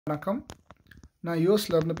வணக்கம். நான்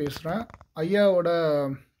யூஎஸ்லேருந்து பேசுகிறேன். ஐயாவோட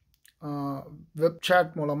வெப்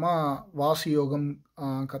சேட் மூலமாக வாசி யோகம்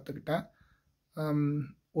கற்றுக்கிட்டேன்.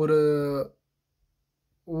 ஒரு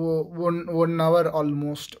ஒன் ஹவர்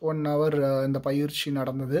ஆல்மோஸ்ட் 1 ஹவர் இந்த பயிற்சி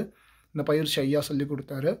நடந்தது. இந்த பயிற்சி ஐயா சொல்லி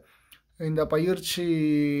கொடுத்தாரு. இந்த பயிற்சி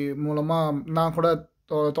மூலமாக நான் கூட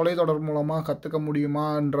தொலைத்தொடர் மூலமாக கற்றுக்க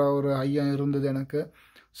முடியுமான்ற ஒரு ஐயம் இருந்தது எனக்கு.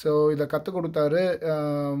 ஸோ இதை கற்றுக் கொடுத்தாரு.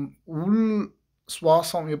 உள்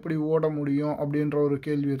சுவாசம் எப்படி ஓட முடியும் அப்படின்ற ஒரு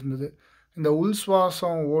கேள்வி இருந்தது. இந்த உள்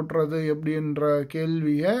சுவாசம் ஓட்டுறது எப்படின்ற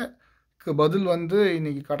கேள்விக்கு பதில்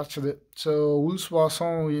இன்னைக்கு கிடச்சிது. ஸோ உள்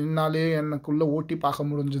சுவாசம் என்னாலே எனக்குள்ளே ஓட்டி பார்க்க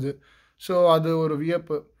முடிஞ்சுது. ஸோ அது ஒரு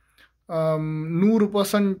வியப்பு.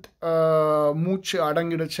 100% மூச்சு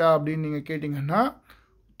அடங்கிடுச்சா அப்படின்னு நீங்கள் கேட்டிங்கன்னா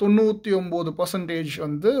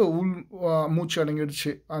 99% உள் மூச்சு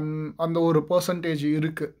அடங்கிடுச்சு. அந்த ஒரு பர்சன்டேஜ்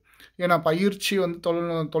இருக்குது. ஏன்னா பயிற்சி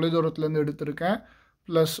தொலைதூரத்துலேருந்து எடுத்திருக்கேன்.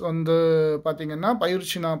 ப்ளஸ் பார்த்திங்கன்னா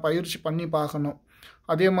நான் பயிற்சி பண்ணி பார்க்கணும்.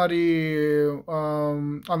 அதே மாதிரி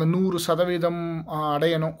அந்த 100%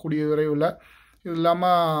 அடையணும் கூடிய விரைவில். இது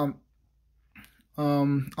இல்லாமல்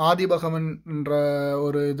ஆதி பகவன்ன்ற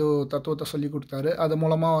ஒரு தத்துவத்தை சொல்லி கொடுத்தாரு. அது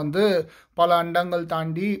மூலமாக பல அண்டங்கள்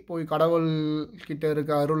தாண்டி போய் கடவுள்கிட்ட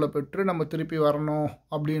இருக்க அருளை பெற்று நம்ம திருப்பி வரணும்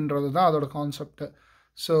அப்படின்றது தான் அதோட கான்செப்ட்.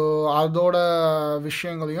 ஸோ அதோட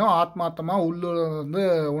விஷயங்களையும் ஆத்மார்த்தமாக உள்ளே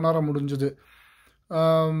உணர முடிஞ்சுது.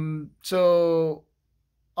 ஸோ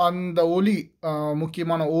அந்த ஒலி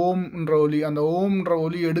முக்கியமான ஓம்ன்ற ஒலி, அந்த ஓம்ன்ற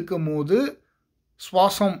ஒலி எடுக்கும் போது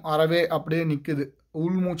சுவாசம் அறவே அப்படியே நிற்குது.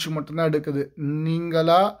 உள்மூச்சு மட்டும்தான் எடுக்குது.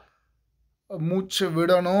 நீங்களாக மூச்சு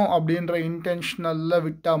விடணும் அப்படின்ற இன்டென்ஷனலில்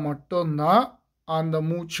விட்டால் மட்டும்தான் அந்த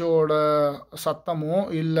மூச்சோட சத்தமோ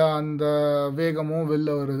இல்லை அந்த வேகமோ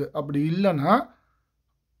வெளில வருது. அப்படி இல்லைன்னா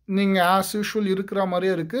நீங்கள் ஆஸ் யூஷுவல் இருக்கிற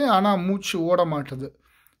மாதிரியே இருக்குது, ஆனால் மூச்சு ஓட மாட்டுது.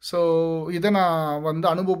 ஸோ இதை நான்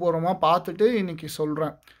அனுபவபூர்வமாக பார்த்துட்டு இன்றைக்கி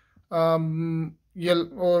சொல்கிறேன்.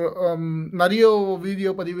 நிறைய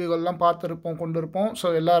வீடியோ பதிவுகள்லாம் கொண்டிருப்போம். ஸோ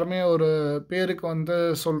எல்லாருமே ஒரு பேருக்கு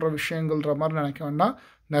சொல்கிற விஷயங்கள்ன்ற மாதிரி நினைக்க வேண்டாம்.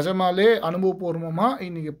 நிஜமாலே அனுபவபூர்வமாக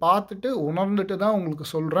இன்றைக்கி பார்த்துட்டு உணர்ந்துட்டு தான் உங்களுக்கு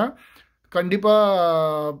சொல்கிறேன்.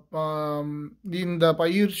 கண்டிப்பாக இந்த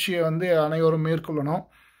பயிற்சியை அனைவரும் மேற்கொள்ளணும்.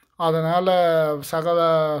 அதனால் சகல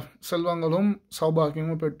செல்வங்களும்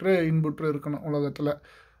சௌபாகியமும் பெற்று இன்புற்று இருக்கணும் உலகத்தில்.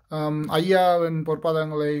 ஐயாவின்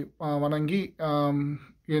பொற்பாதங்களை வணங்கி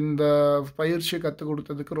இந்த பயிற்சியை கற்றுக்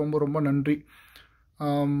கொடுத்ததுக்கு ரொம்ப ரொம்ப நன்றி.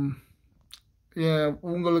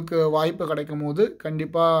 உங்களுக்கு வாய்ப்பு கிடைக்கும் போது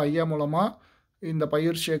கண்டிப்பாக ஐயா மூலமாக இந்த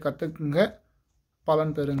பயிற்சியை கற்றுக்குங்க,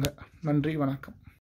 பலன் பெறுங்க. நன்றி, வணக்கம்.